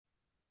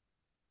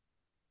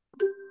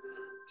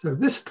So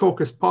this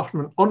talk is part of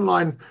an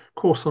online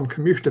course on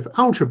commutative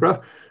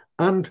algebra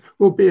and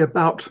will be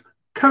about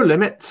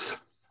colimits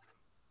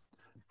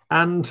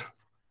and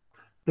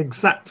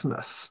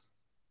exactness.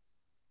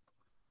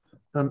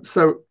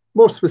 So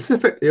more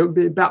specifically, it will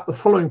be about the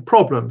following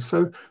problem.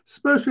 So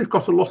suppose we've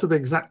got a lot of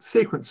exact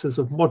sequences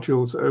of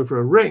modules over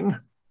a ring,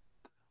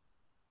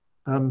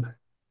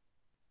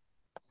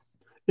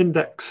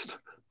 indexed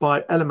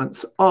by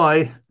elements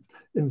I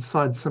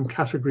inside some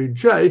category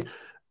J,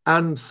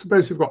 and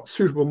suppose we've got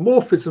suitable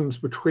morphisms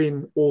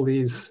between all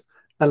these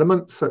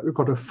elements, so we've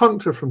got a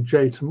functor from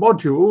J to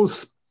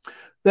modules,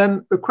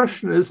 then the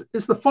question is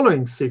the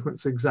following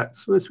sequence exact?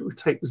 So as we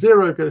take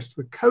 0 goes to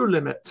the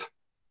colimit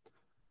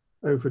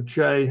over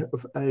J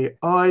of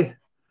AI,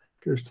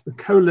 goes to the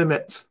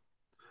colimit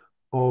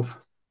of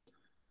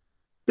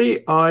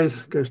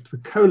BI's, goes to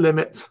the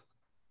colimit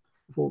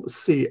of all the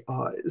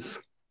CI's.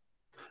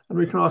 And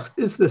we can ask,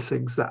 is this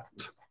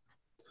exact?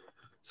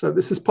 So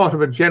this is part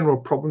of a general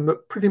problem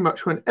that pretty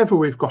much whenever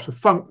we've got a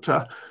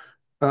functor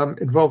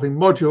involving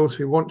modules,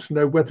 we want to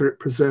know whether it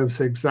preserves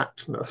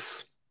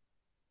exactness.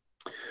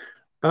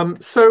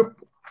 So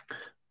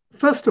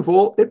first of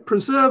all, it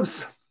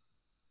preserves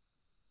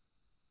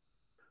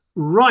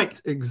right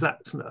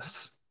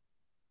exactness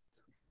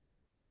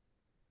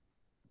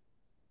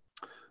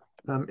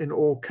in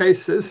all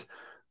cases.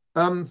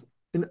 In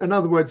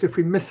other words, if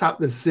we miss out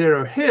this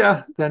 0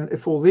 here, then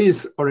if all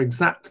these are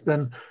exact,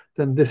 then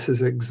this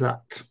is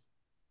exact.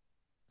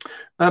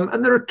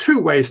 And there are two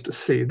ways to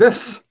see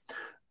this.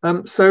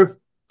 Method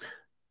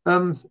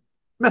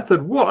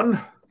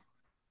 1,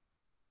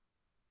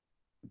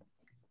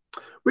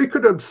 we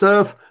could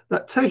observe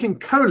that taking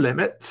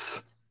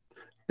colimits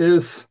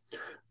is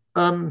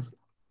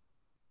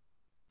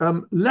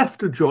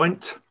left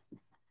adjoint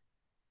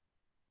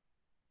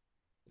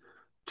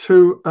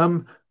to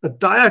a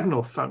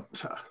diagonal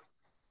functor.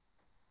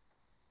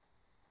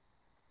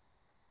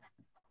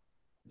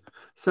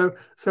 So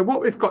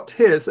what we've got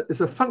here is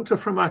a functor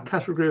from our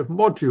category of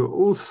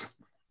modules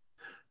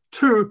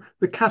to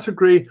the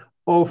category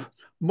of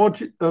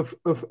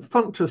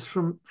functors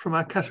from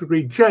our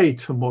category J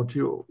to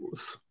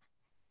modules.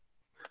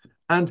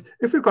 And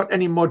if we've got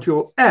any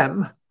module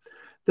M,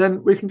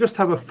 then we can just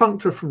have a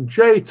functor from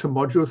J to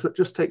modules that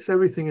just takes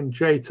everything in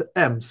J to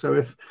M. So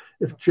if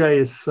J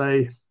is,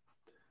 say,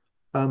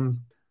 a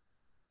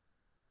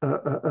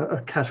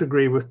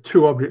category with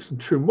 2 objects and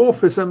 2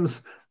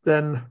 morphisms,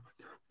 then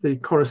the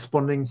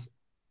corresponding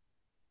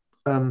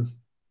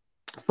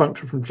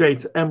functor from J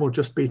to M will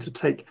just be to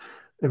take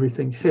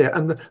everything here.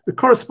 And the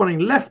corresponding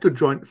left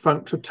adjoint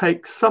functor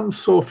takes some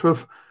sort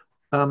of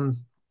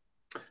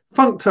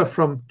functor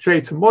from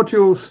J to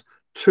modules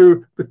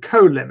to the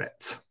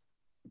colimit,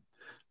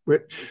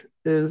 which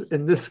is,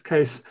 in this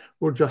case,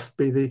 will just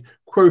be the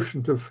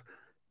quotient of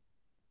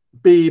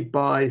B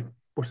by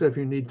whatever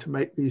you need to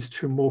make these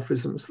 2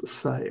 morphisms the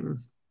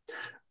same.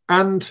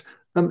 And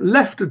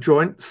left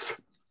adjoints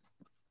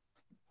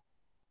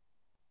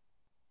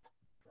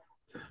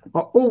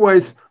are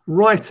always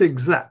right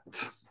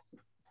exact.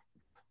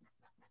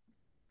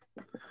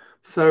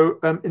 So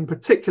in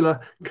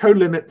particular,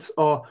 colimits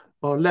are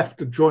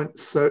left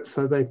adjoints,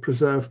 so they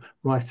preserve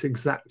right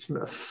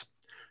exactness.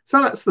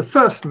 So that's the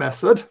first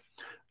method.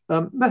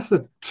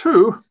 Method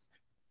 2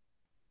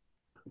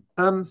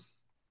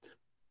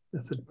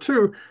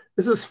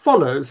 is as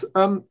follows.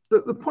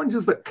 The point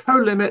is that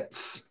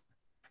colimits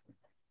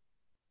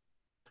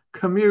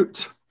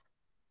commute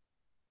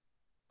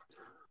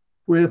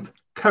with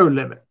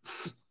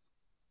colimits.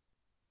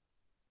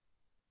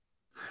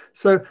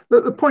 So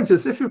the point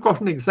is, if you've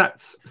got an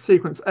exact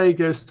sequence, A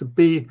goes to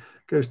B,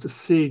 goes to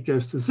C,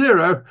 goes to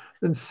 0,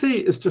 then C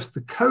is just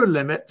the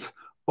colimit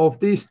of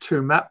these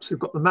 2 maps. We've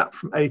got the map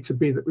from A to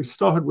B that we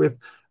started with,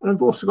 and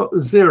we've also got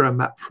the 0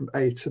 map from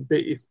A to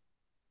B.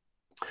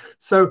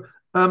 So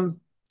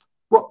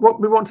what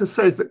we want to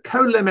say is that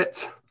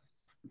colimit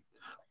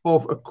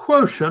of a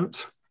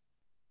quotient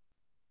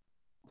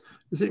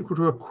is equal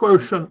to a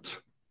quotient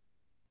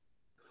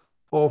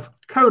of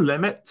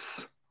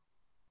colimits.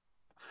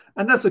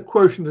 And as a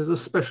quotient is a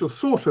special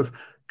sort of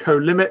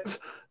colimit,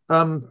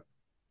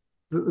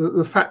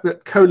 the fact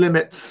that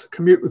colimits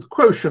commute with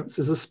quotients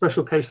is a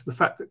special case of the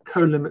fact that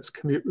colimits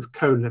commute with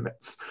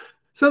colimits.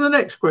 So the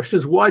next question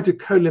is, why do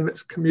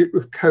colimits commute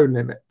with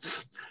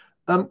colimits?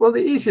 Well, the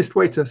easiest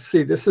way to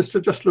see this is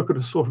to just look at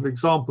a sort of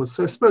example.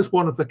 So suppose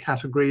one of the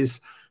categories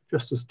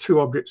just has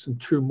 2 objects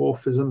and 2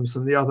 morphisms,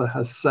 and the other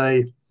has,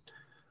 say,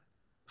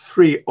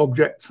 3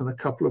 objects and a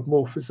couple of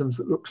morphisms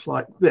that looks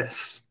like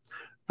this.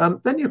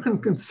 Then you can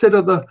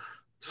consider the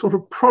sort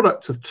of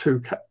product of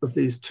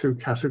these 2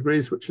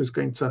 categories, which is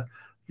going to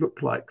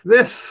look like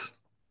this.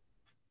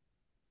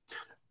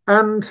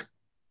 And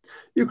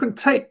you can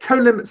take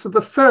colimits of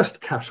the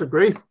first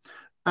category,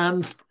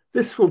 and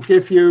this will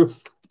give you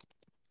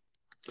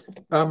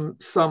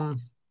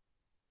some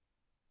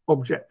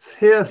objects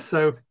here.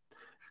 So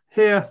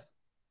here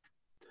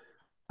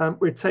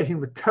we're taking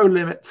the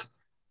colimit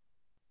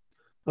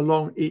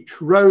along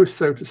each row,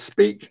 so to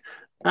speak,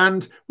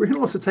 And we can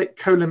also take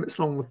colimits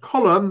along the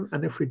column.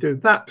 And if we do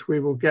that, we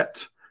will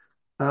get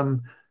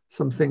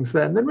some things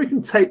there. And then we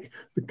can take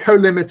the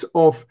colimit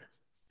of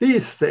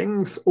these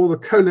things or the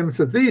colimit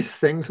of these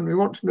things, and we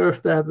want to know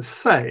if they're the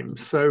same.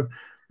 So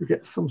we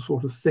get some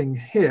sort of thing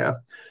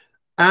here.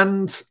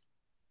 And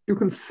you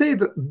can see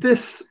that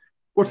this,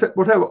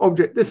 whatever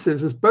object this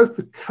is both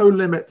the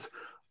colimit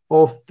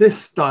of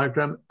this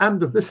diagram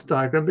and of this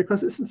diagram,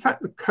 because it's in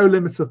fact the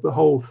colimit of the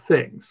whole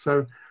thing.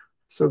 So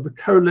the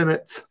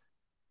colimit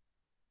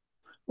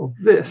of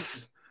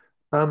this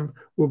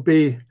will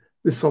be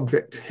this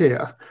object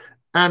here.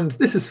 And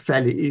this is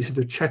fairly easy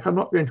to check. I'm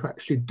not going to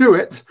actually do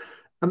it.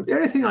 The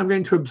only thing I'm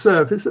going to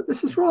observe is that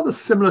this is rather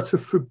similar to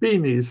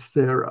Fubini's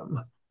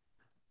theorem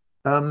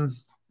in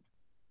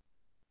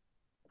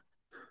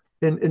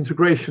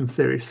integration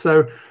theory.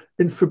 So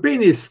in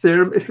Fubini's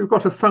theorem, if you've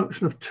got a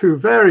function of two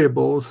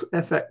variables,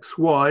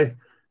 fxy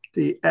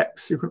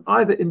dx, you can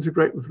either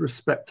integrate with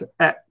respect to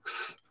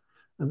x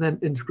and then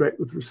integrate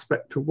with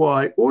respect to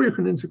y, or you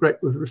can integrate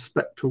with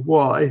respect to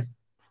y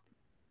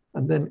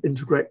and then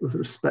integrate with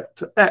respect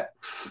to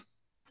x.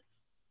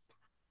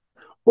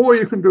 Or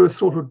you can do a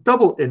sort of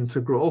double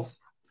integral,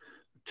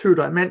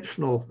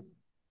 two-dimensional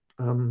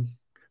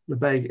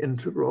Lebesgue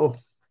integral.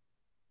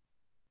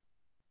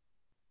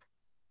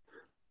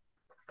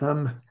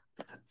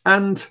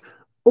 And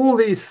all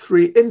these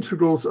three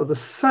integrals are the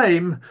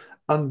same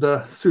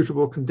under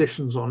suitable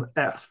conditions on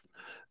f.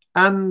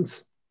 And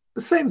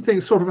the same thing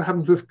sort of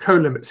happens with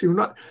colimits. You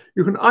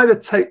can either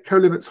take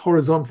colimits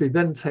horizontally,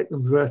 then take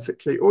them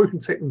vertically, or you can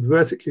take them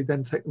vertically,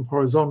 then take them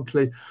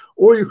horizontally,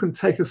 or you can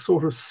take a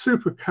sort of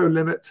super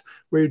colimit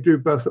where you do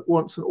both at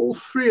once, and all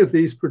three of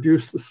these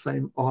produce the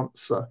same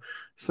answer.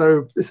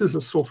 So this is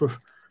a sort of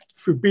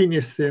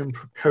Frobenius theorem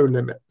for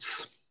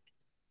colimits.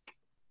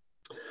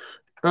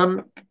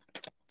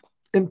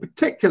 In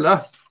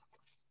particular,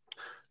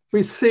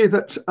 we see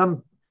that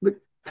the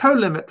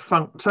colimit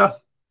functor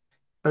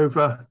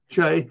over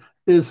J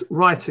is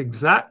right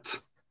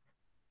exact.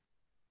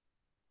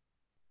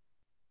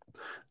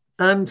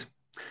 And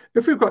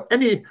if we've got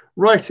any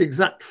right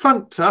exact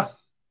functor,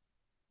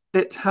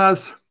 it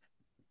has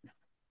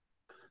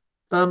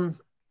a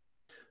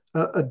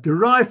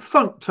derived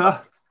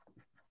functor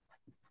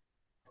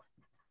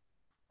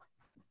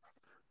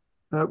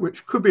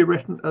which could be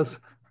written as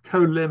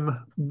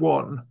colim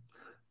 1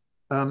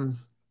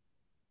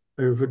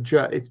 over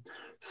J.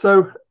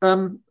 So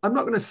I'm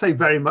not going to say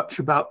very much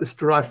about this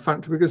derived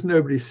functor because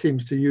nobody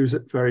seems to use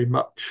it very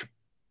much.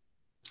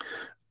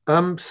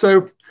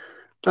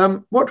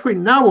 What we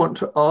now want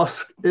to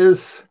ask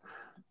is,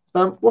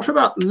 what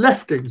about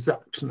left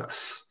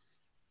exactness?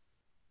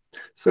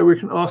 So we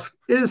can ask,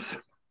 is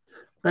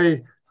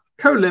a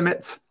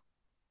colimit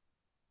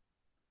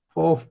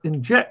of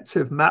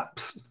injective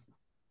maps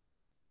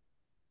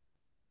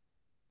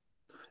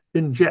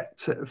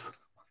injective?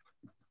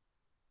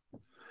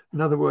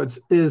 In other words,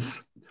 is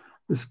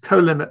this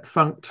colimit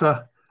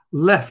functor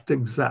left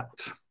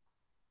exact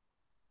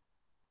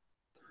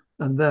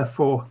and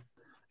therefore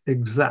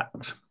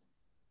exact,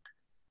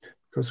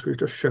 because we've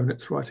just shown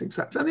it's right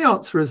exact? And the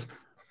answer is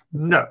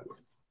no.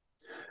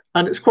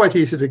 And it's quite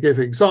easy to give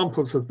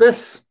examples of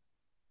this.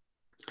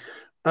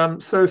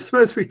 So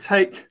suppose we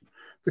take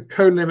the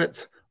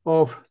colimit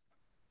of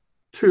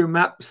two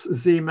maps,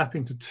 z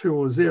mapping to 2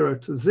 or 0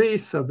 to z.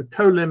 So the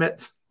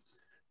colimit,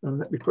 and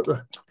let me put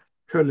the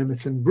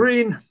colimit in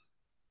green.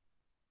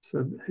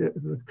 So here,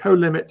 the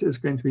colimit is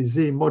going to be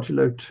z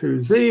modulo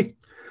 2z.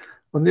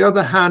 On the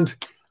other hand,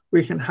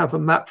 we can have a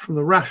map from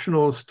the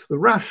rationals to the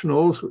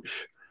rationals,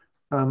 which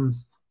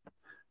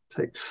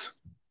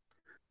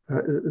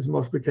is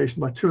multiplication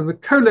by 2. And the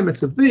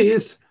colimit of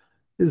these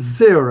is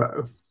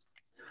 0.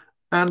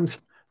 And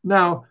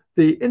now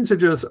the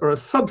integers are a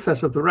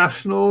subset of the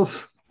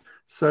rationals.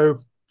 So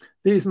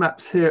these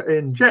maps here are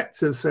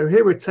injective. So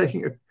here we're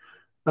taking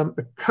a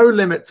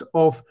colimit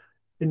of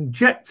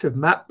injective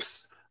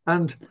maps,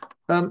 and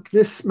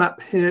this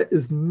map here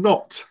is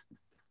not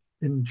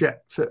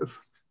injective.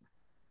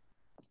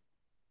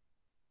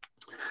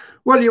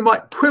 Well, you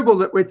might quibble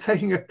that we're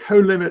taking a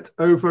colimit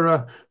over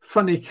a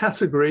funny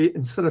category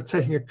instead of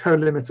taking a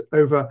colimit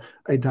over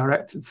a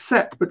directed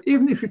set. But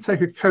even if you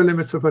take a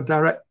colimit of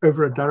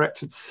over a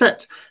directed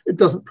set, it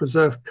doesn't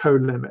preserve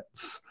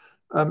colimits.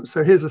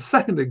 So here's a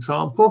second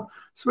example.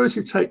 Suppose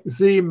you take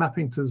z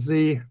mapping to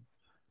z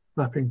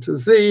mapping to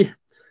z,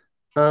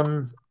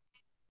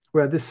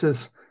 where this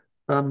is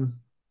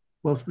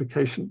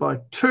multiplication by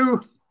 2,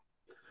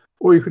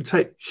 or you could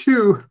take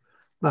q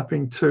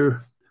mapping to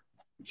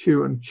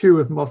q and q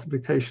with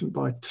multiplication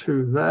by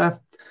 2 there.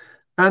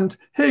 And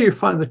here you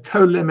find the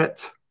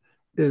colimit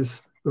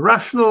is the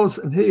rationals,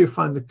 and here you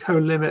find the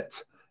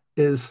colimit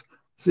is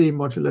z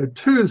modulo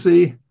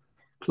 2z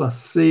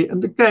plus z.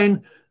 And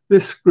again,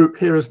 this group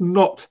here is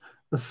not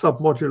a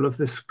submodule of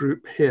this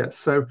group here.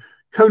 So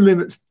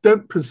colimits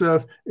don't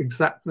preserve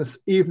exactness,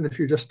 even if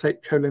you just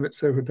take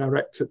colimits over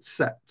directed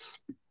sets.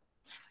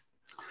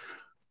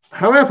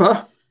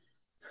 However,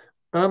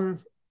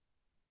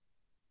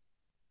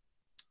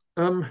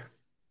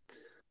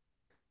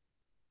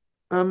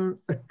 a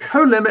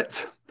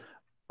colimit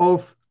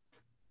of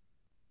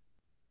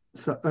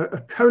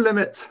a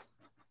colimit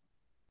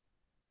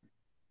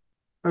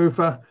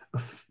over a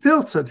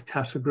filtered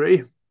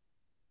category.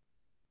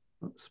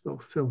 Let's spell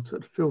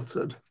filtered.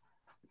 Filtered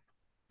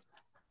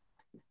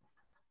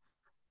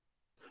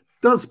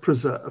does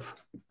preserve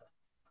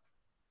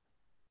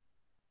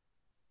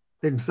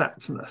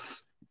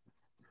exactness.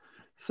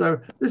 So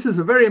this is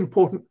a very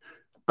important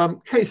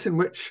case in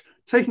which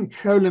taking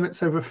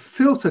colimits over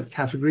filtered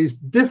categories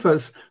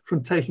differs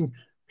from taking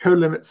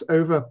colimits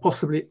over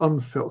possibly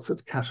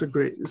unfiltered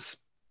categories.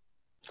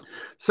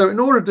 So in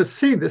order to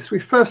see this, we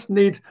first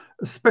need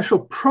a special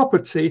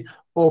property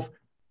of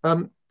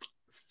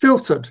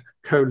filtered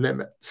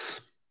colimits,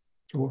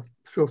 or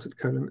filtered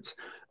colimits.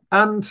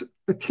 And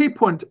the key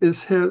point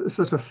is here is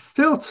that a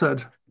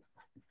filtered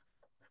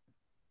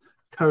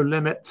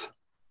colimit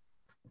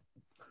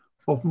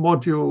of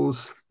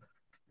modules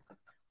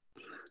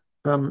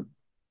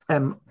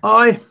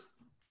mi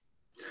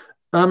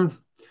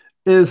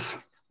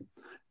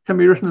can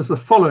be written as the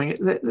following.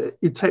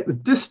 You take the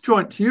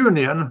disjoint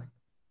union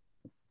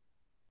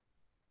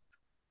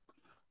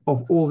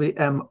of all the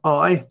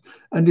mi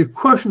and you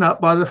quotient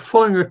out by the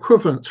following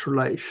equivalence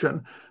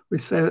relation. We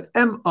say that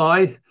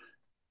mi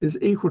is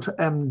equal to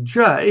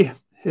mj,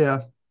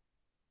 here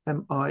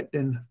mi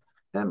in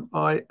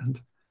mi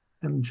and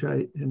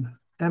mj in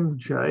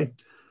mj,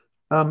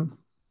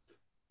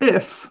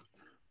 if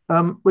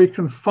we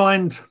can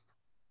find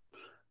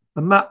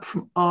a map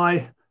from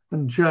I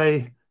and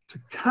j to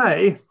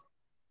k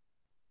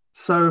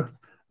so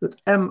that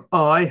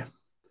mi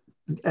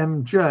and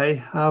mj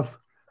have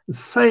the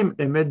same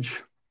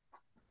image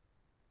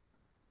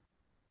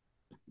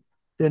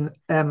in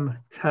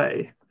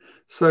mk.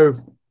 So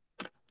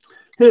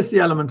here's the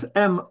element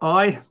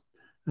mi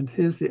and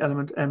here's the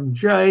element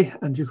mj,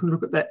 and you can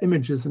look at their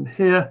images in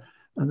here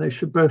and they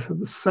should both have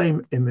the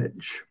same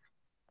image.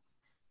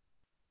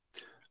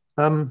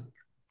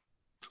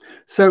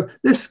 So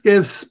this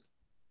gives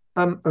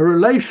a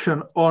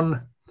relation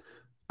on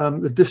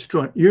the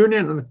disjoint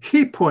union, and the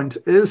key point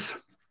is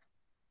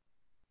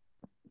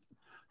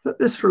that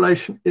this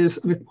relation is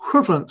an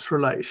equivalence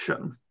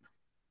relation.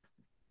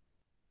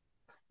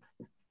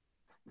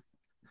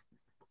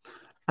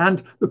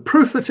 And the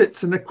proof that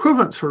it's an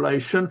equivalence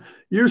relation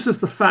uses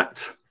the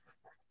fact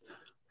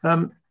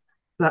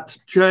that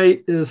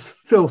J is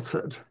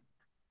filtered.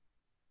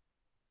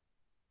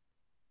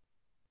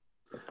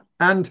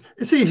 And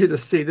it's easy to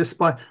see this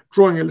by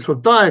drawing a little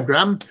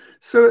diagram.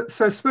 So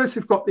suppose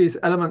we've got these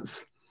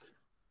elements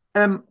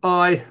mi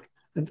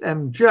and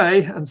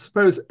mj, and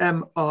suppose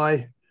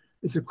mi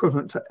is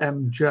equivalent to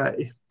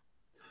mj.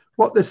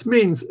 What this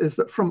means is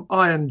that from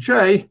I and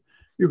j,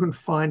 you can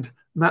find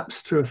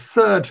maps to a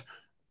third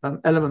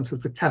element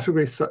of the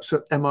category such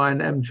that mi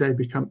and mj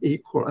become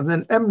equal. And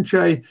then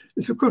mj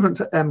is equivalent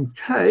to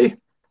mk.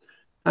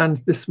 And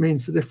this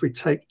means that if we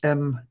take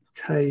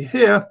mk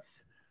here,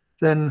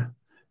 then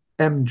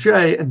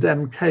mj and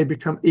mk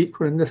become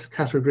equal in this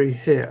category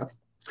here.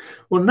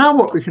 Well, now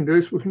what we can do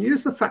is we can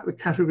use the fact the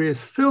category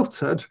is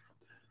filtered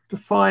to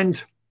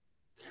find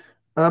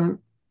a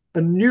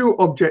new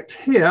object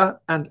here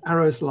and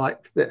arrows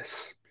like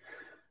this.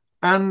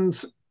 And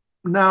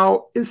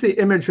now, is the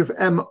image of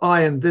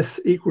mi in this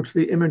equal to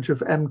the image of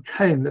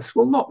mk in this?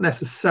 Well, not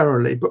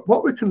necessarily, but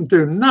what we can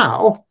do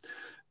now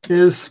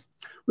is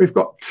we've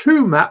got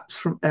two maps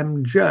from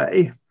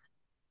mj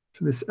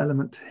to this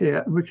element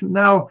here, and we can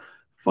now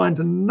find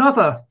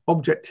another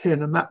object here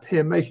and a map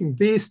here, making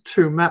these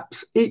two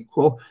maps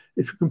equal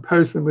if you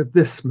compose them with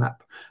this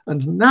map.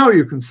 And now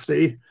you can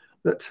see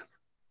that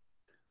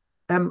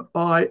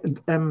mi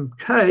and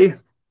mk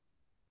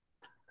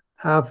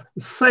have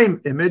the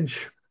same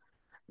image.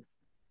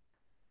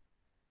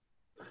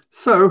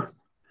 So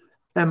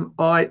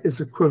mi is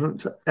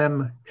equivalent to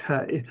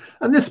mk.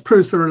 And this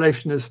proves the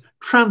relation is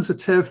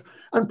transitive,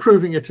 and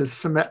proving it is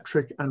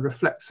symmetric and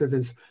reflexive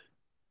is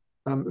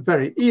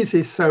very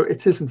easy. So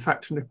it is in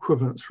fact an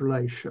equivalence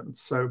relation.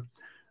 So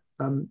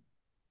the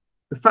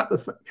fact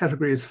that the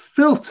category is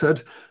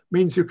filtered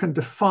means you can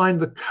define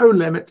the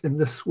colimit in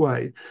this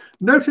way.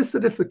 Notice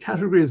that if the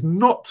category is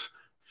not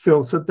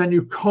filtered, then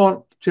you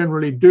can't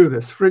generally do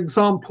this. For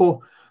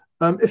example,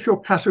 if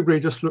your category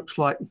just looks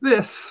like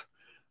this,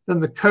 then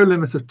the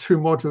colimit of two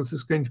modules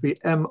is going to be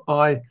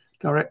mi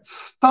direct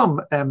sum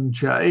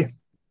mj.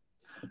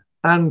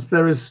 And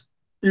there is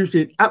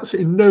usually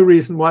absolutely no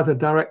reason why the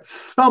direct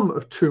sum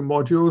of two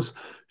modules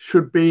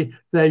should be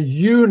their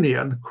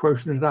union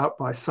quotiented out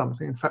by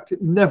something. In fact,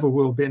 it never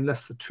will be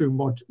unless the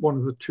one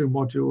of the two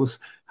modules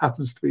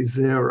happens to be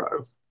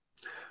 0.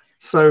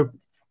 So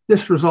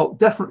this result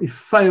definitely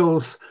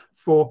fails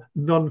for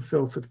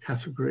non-filtered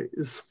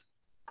categories.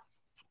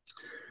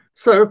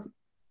 So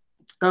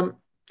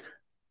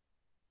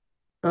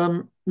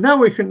now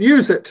we can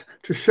use it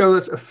to show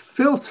that a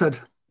filtered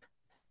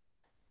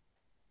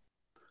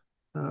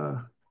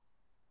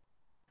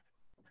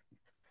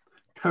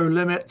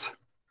colimit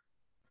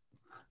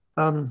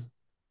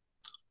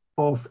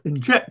of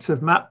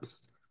injective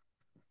maps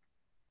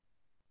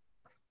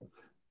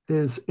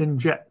is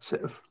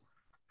injective.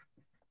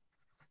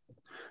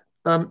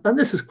 And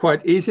this is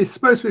quite easy.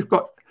 Suppose we've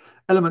got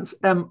elements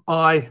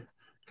mi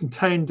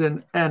contained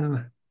in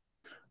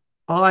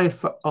ni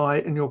for I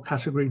in your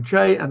category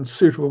J and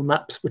suitable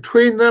maps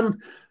between them.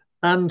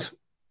 And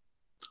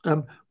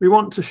we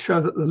want to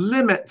show that the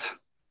limit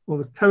or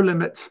the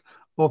colimit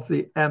of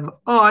the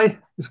mi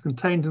is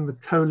contained in the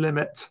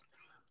colimit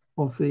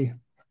of the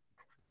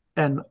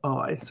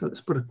ni. So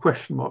let's put a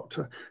question mark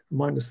to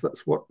remind us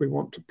that's what we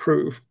want to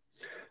prove.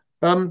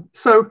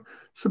 So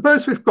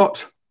suppose we've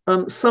got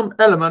some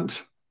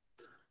element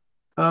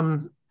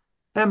mi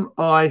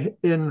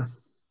in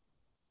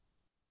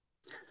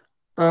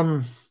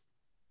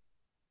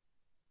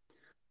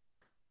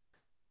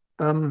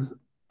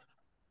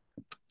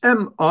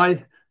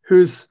mi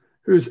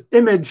whose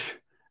image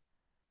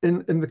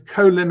in the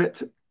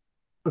colimit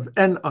of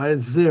ni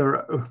is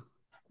 0.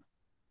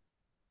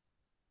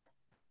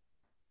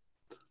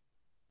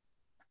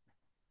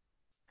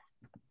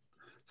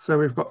 So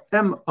we've got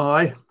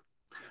mi,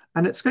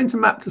 and it's going to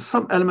map to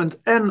some element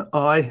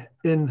ni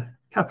in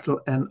capital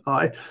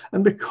Ni.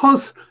 And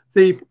because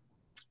the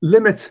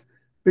limit,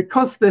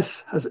 because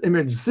this has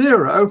image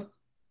 0,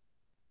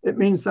 it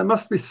means there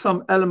must be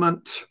some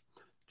element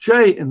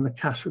j in the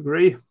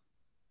category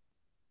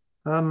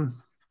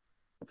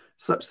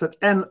such that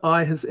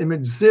ni has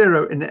image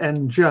 0 in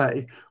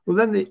nj. Well,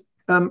 then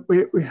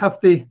we have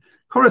the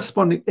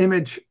corresponding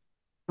image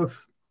of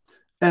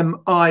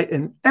mi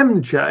in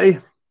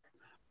mj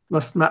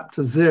must map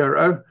to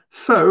 0.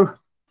 So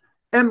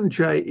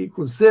mj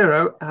equals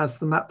 0 as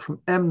the map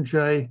from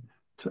mj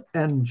to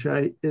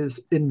nj is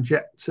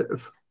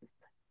injective.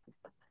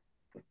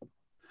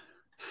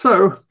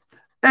 So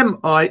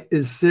mi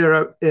is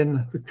 0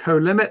 in the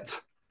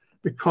colimit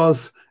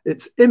because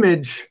its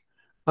image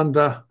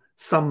under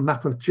some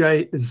map of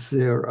j is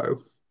 0.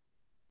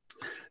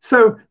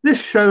 So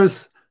this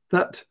shows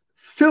that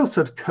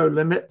filtered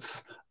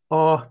colimits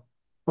are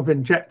of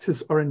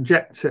injectives are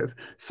injective.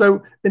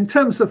 So in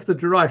terms of the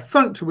derived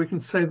functor, we can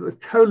say that the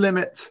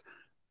colimit,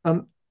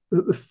 that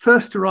the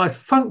first derived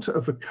functor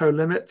of a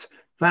colimit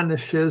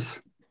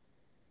vanishes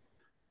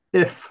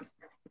if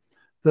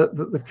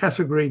the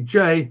category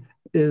J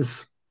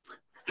is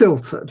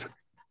filtered.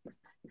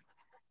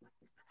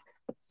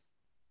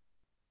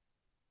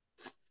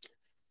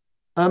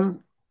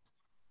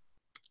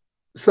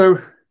 So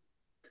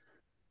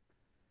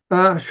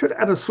I should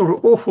add a sort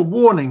of awful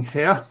warning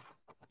here.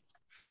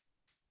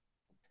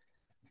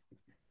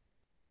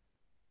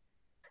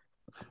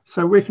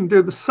 So we can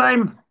do the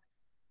same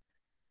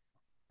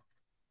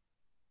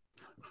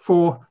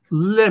for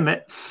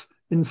limits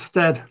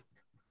instead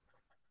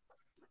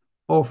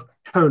of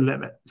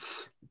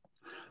colimits.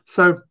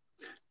 So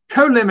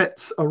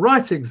colimits are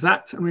right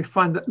exact, and we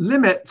find that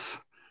limits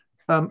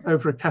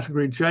over a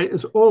category J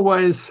is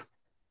always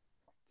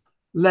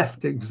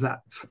left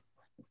exact.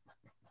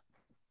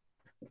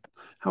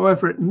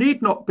 However, it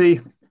need not be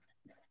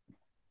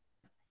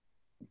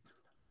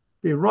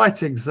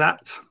right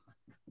exact,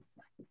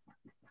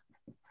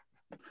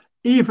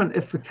 even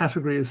if the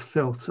category is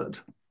filtered.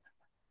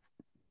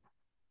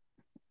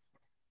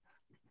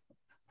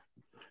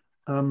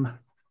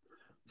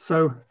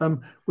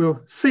 We'll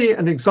see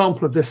an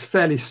example of this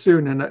fairly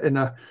soon in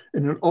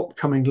an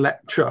upcoming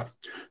lecture.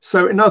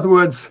 So in other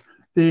words,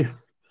 the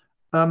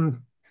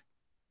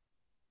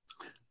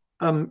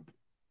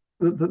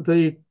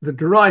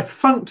derived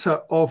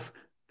functor of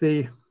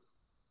the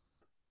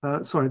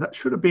sorry, that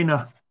should have been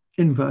an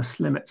inverse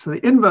limit. So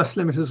the inverse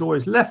limit is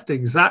always left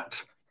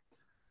exact.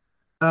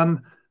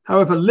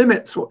 However,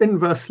 limits or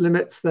inverse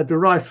limits, their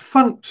derived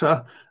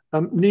functor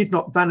need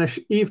not vanish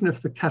even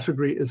if the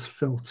category is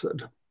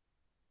filtered.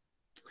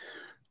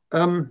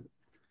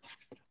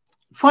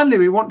 Finally,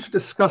 we want to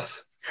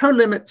discuss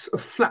colimits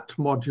of flat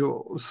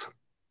modules.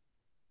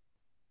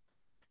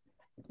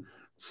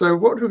 So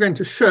what we're going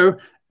to show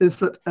is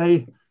that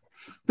a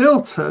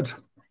filtered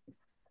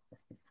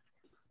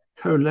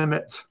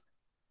colimit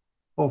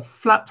of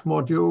flat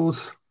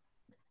modules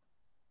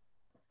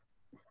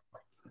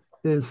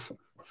is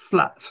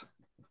flat.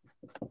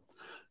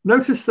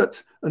 Notice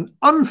that an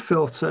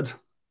unfiltered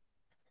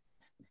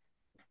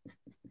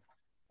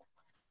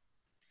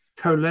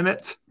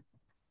colimit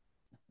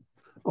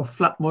of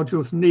flat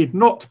modules need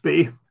not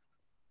be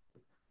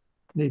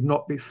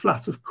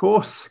flat, of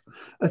course.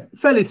 A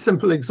fairly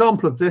simple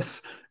example of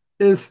this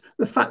is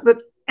the fact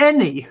that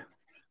any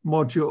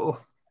module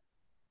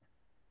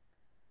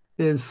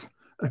is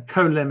a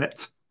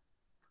colimit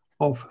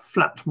of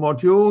flat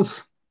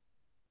modules,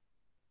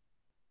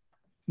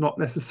 not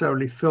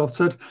necessarily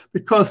filtered,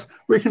 because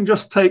we can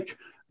just take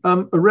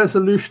a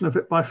resolution of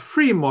it by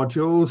free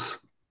modules.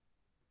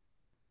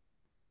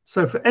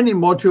 So for any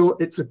module,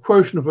 it's a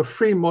quotient of a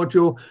free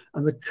module,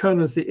 and the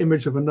kernel is the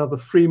image of another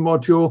free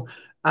module.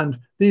 And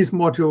these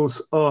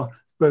modules are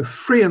both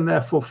free and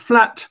therefore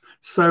flat.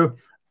 So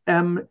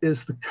M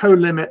is the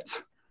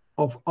colimit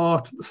of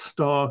R to the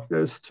star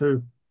goes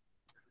to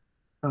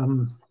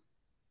R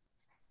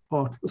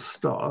to the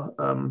star.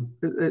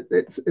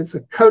 It's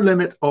a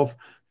colimit of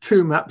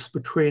two maps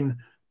between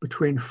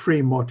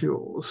free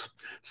modules.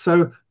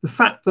 So the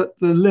fact that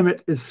the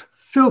limit is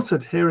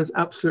filtered here is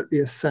absolutely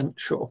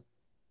essential.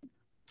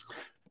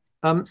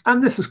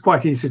 And this is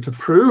quite easy to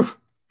prove.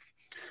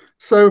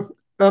 So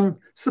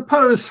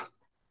suppose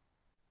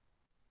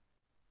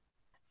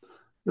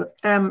that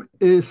M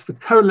is the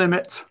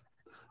colimit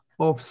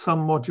of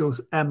some modules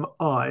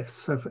Mi.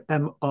 So for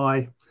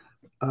Mi,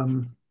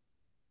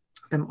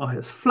 Mi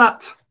is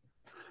flat,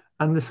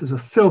 and this is a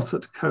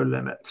filtered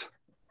colimit.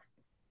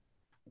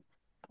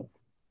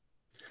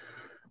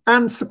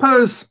 And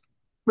suppose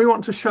we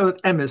want to show that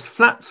M is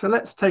flat, so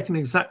let's take an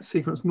exact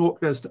sequence. 0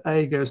 goes to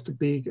A, goes to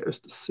B, goes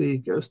to C,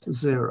 goes to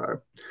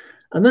 0.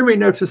 And then we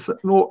notice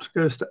that 0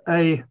 goes to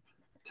A,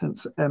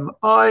 tensor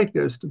Mi,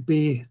 goes to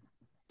B,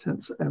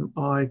 tensor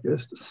Mi,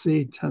 goes to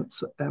C,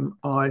 tensor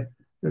Mi,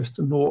 goes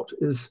to 0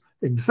 is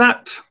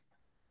exact.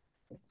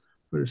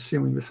 We're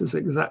assuming this is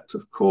exact,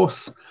 of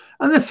course.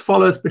 And this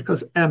follows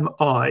because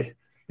Mi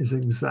is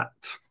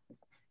exact.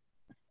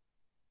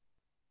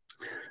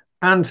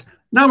 And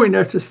now we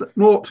notice that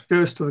 0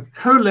 goes to the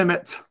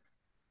colimit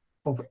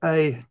of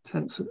A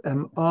tensor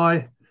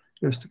Mi,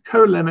 goes to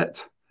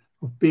colimit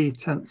of B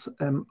tensor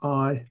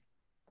Mi,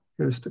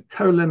 goes to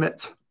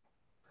colimit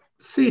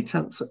C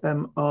tensor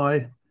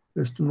Mi,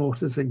 goes to 0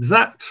 is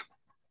exact.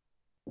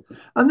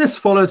 And this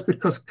follows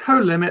because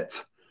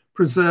colimit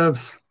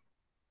preserves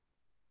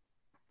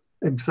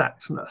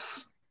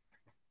exactness.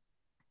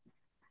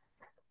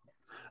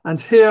 And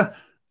here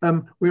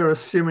we are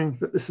assuming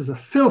that this is a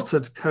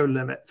filtered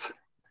colimit.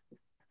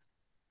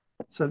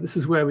 So this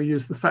is where we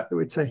use the fact that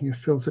we're taking a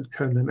filtered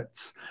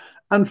colimits.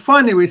 And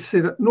finally, we see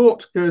that 0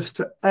 goes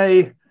to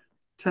A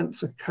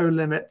tensor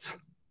colimit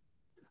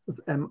of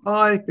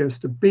Mi, goes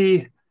to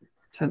B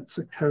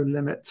tensor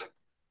colimit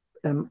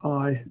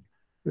Mi,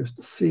 goes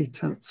to C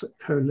tensor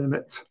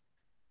colimit.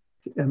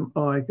 The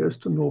Mi goes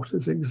to 0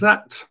 is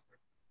exact.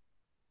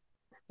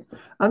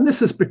 And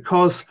this is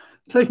because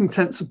taking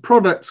tensor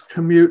products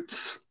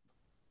commutes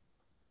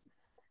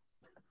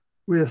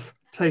with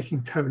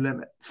taking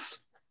colimits.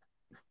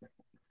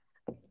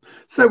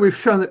 So we've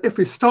shown that if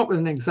we start with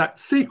an exact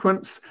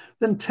sequence,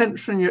 then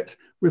tensioning it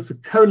with the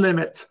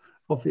colimit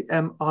of the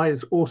Mi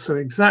is also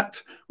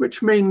exact,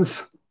 which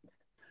means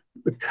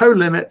the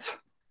colimit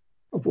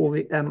of all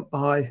the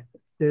Mi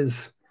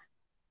is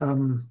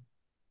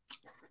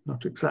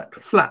not exact,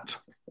 flat.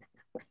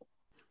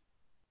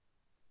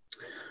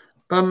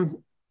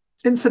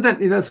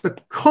 Incidentally, there's a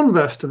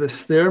converse to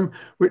this theorem,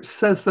 which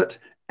says that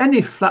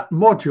any flat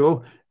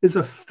module is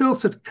a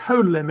filtered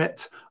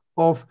colimit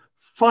of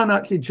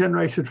finitely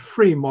generated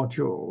free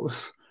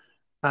modules.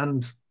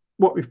 And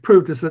what we've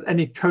proved is that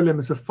any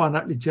colimit of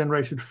finitely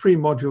generated free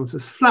modules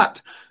is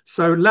flat.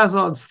 So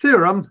Lazard's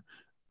theorem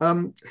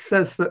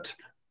says that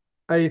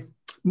a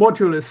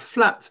module is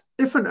flat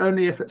if and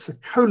only if it's a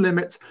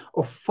colimit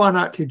of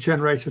finitely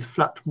generated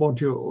flat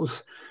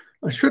modules.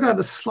 I should add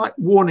a slight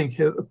warning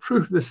here that the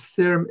proof of this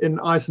theorem in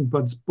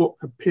Eisenbud's book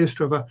appears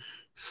to have a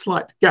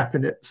slight gap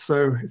in it.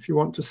 So if you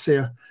want to see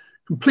a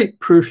complete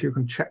proof, you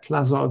can check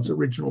Lazard's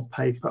original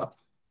paper.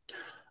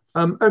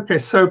 Okay,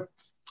 so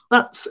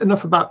that's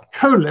enough about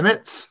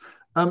colimits.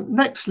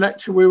 Next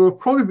lecture, we will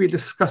probably be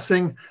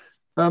discussing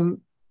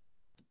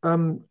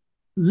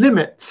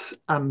limits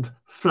and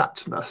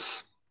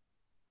flatness.